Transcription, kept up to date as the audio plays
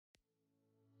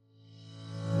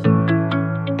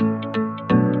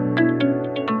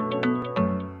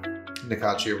Nick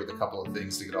out here with a couple of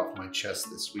things to get off my chest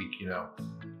this week.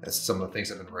 As some of the things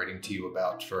I've been writing to you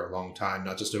about for a long time,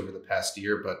 not just over the past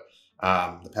year, but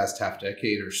the past half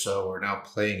decade or so, are now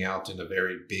playing out in a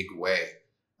very big way.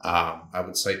 I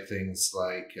would cite things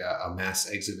like a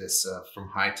mass exodus from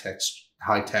high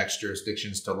tax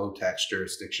jurisdictions to low tax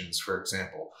jurisdictions, for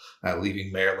example,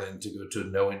 leaving Maryland to go to a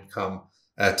no income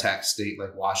tax state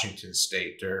like Washington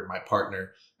State, or my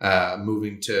partner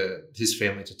moving to his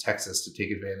family to Texas to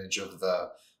take advantage of the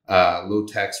low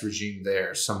tax regime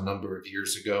there some number of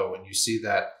years ago. And you see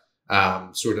that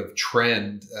sort of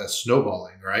trend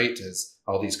snowballing, right? As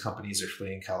all these companies are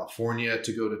fleeing California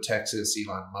to go to Texas.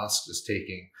 Elon Musk is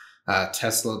taking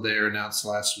Tesla there, announced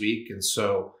last week. And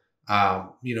so,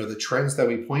 the trends that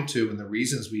we point to and the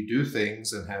reasons we do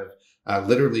things and have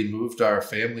literally moved our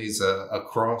families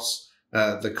across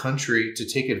the country to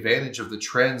take advantage of the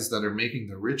trends that are making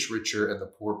the rich richer and the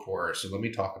poor poorer. So let me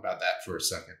talk about that for a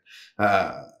second.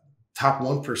 Top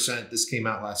 1%, this came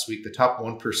out last week, the top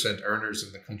 1% earners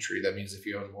in the country. That means if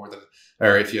you own more than,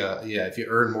 or if you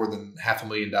earn more than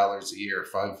 $500,000 a year,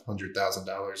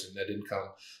 $500,000 in net income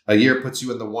a year, puts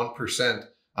you in the 1%.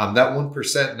 That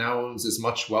 1% now owns as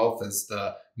much wealth as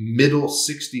the middle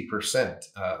 60%,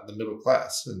 the middle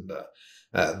class. And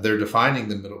they're defining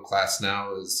the middle class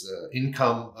now as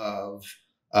income of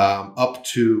up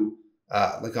to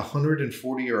like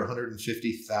 $140,000 or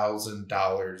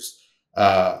 $150,000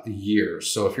 a year.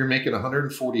 So if you're making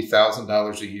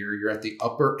 $140,000 a year, you're at the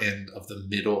upper end of the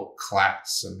middle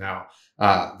class. And now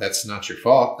that's not your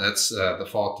fault. That's the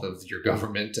fault of your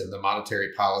government and the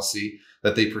monetary policy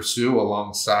that they pursue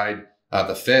alongside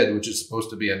the Fed, which is supposed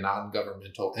to be a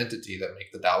non-governmental entity that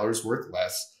make the dollars worth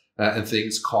less and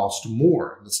things cost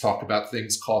more. Let's talk about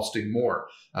things costing more,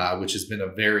 which has been a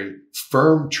very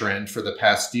firm trend for the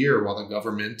past year, while the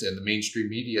government and the mainstream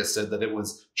media said that it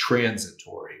was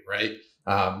transitory, right?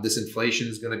 This inflation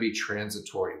is going to be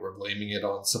transitory. We're blaming it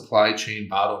on supply chain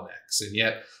bottlenecks, and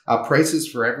yet prices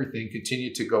for everything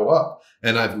continue to go up.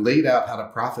 And I've laid out how to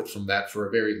profit from that for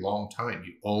a very long time.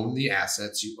 You own the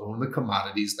assets, you own the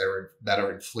commodities that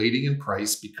are inflating in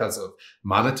price because of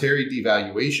monetary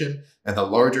devaluation and the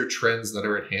larger trends that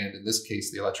are at hand. In this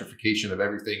case, the electrification of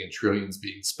everything and trillions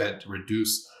being spent to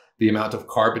reduce the amount of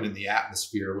carbon in the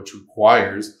atmosphere, which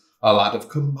requires a lot of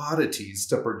commodities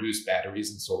to produce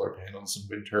batteries and solar panels and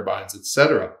wind turbines,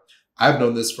 etc. I've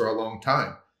known this for a long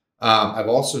time. I've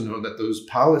also known that those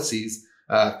policies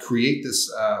create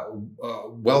this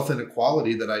wealth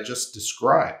inequality that I just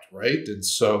described, right? And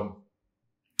so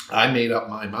I made up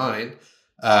my mind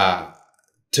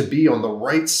to be on the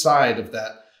right side of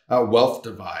that wealth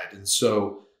divide. And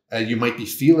so you might be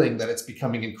feeling that it's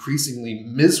becoming increasingly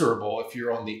miserable if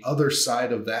you're on the other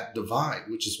side of that divide,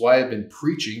 which is why I've been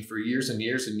preaching for years and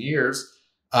years and years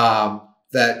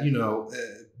that,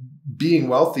 being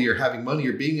wealthy or having money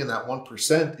or being in that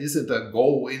 1% isn't a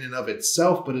goal in and of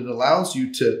itself, but it allows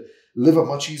you to live a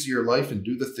much easier life and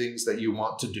do the things that you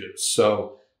want to do.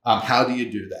 So how do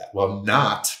you do that? Well,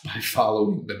 not by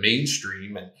following the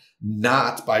mainstream and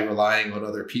not by relying on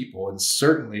other people, and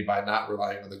certainly by not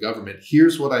relying on the government.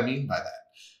 Here's what I mean by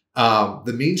that.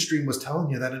 The mainstream was telling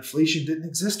you that inflation didn't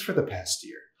exist for the past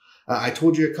year. I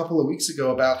told you a couple of weeks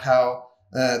ago about how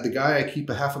the guy I keep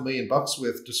 $500,000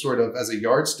 with to sort of as a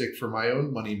yardstick for my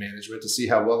own money management to see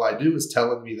how well I do is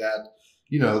telling me that,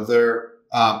 they're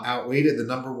outweighted. The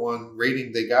number one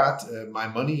rating they got my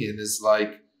money in is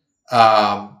like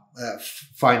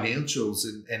financials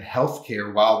and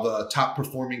healthcare, while the top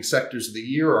performing sectors of the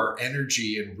year are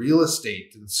energy and real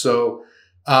estate. And so,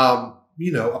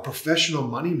 a professional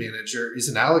money manager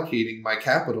isn't allocating my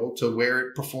capital to where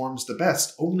it performs the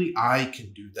best. Only I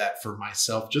can do that for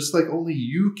myself, just like only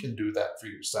you can do that for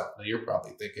yourself. Now you're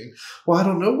probably thinking, well, I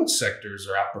don't know what sectors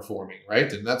are outperforming,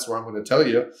 right? And that's where I'm going to tell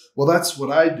you, well, that's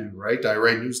what I do, right? I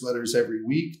write newsletters every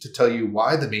week to tell you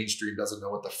why the mainstream doesn't know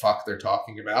what the fuck they're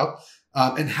talking about,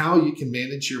 and how you can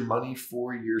manage your money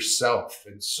for yourself.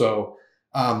 And so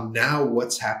now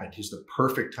what's happened? Here's the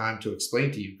perfect time to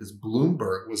explain to you, because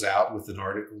Bloomberg was out with an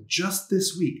article just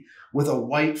this week with a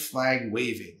white flag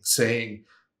waving, saying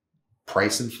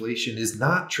price inflation is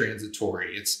not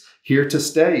transitory. It's here to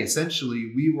stay.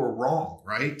 Essentially, we were wrong,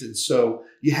 right? And so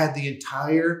you had the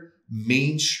entire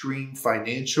mainstream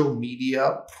financial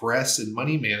media, press, and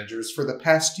money managers for the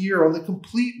past year on the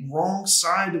complete wrong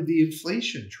side of the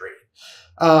inflation trade.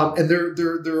 And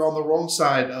they're on the wrong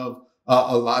side of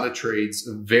a lot of trades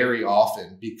very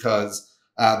often, because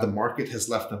the market has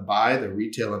left them by. The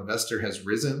retail investor has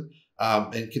risen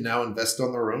and can now invest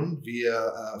on their own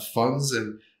via funds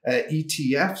and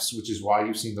ETFs, which is why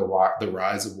you've seen the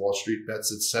rise of Wall Street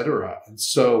bets, et cetera. And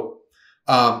so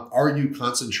Are you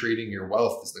concentrating your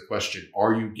wealth is the question.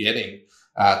 Are you getting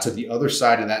to the other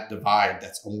side of that divide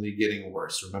that's only getting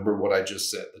worse? Remember what I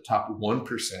just said. The top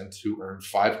 1% who earn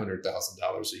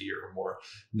 $500,000 a year or more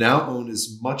now own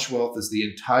as much wealth as the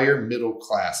entire middle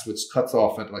class, which cuts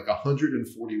off at like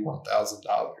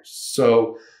 $141,000.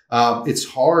 So it's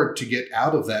hard to get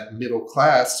out of that middle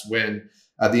class when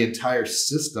the entire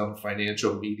system,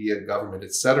 financial, media, government,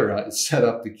 et cetera, is set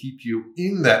up to keep you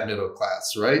in that middle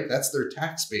class, right? That's their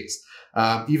tax base.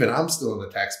 Even I'm still in the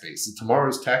tax base. And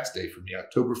tomorrow's tax day for me,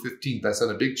 October 15th. I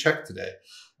sent a big check today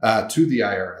to the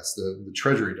IRS, the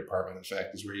Treasury Department, in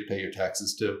fact, is where you pay your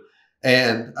taxes to.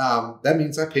 And that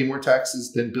means I pay more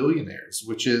taxes than billionaires,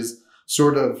 which is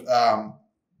sort of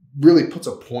really puts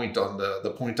a point on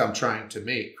the point I'm trying to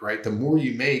make, right? The more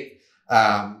you make,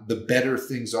 the better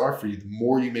things are for you, the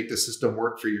more you make the system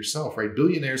work for yourself, right?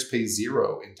 Billionaires pay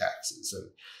zero in taxes. And,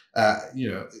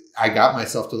 I got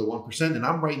myself to the 1% and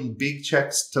I'm writing big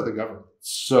checks to the government.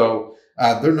 So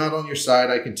they're not on your side.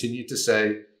 I continue to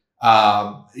say,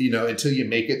 until you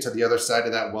make it to the other side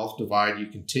of that wealth divide, you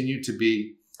continue to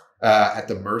be at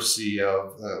the mercy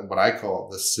of what I call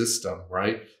the system,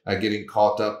 right? Getting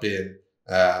caught up in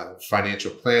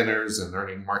financial planners and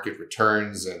earning market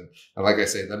returns. And like I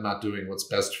say, them not doing what's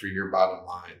best for your bottom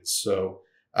line. So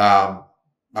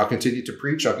I'll continue to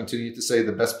preach. I'll continue to say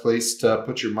the best place to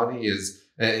put your money is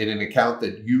in an account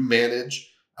that you manage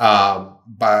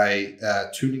by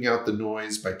tuning out the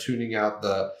noise, by tuning out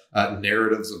the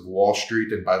narratives of Wall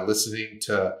Street, and by listening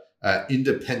to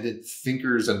independent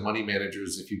thinkers and money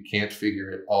managers if you can't figure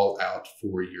it all out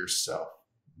for yourself.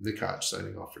 Nick Hodge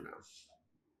signing off for now.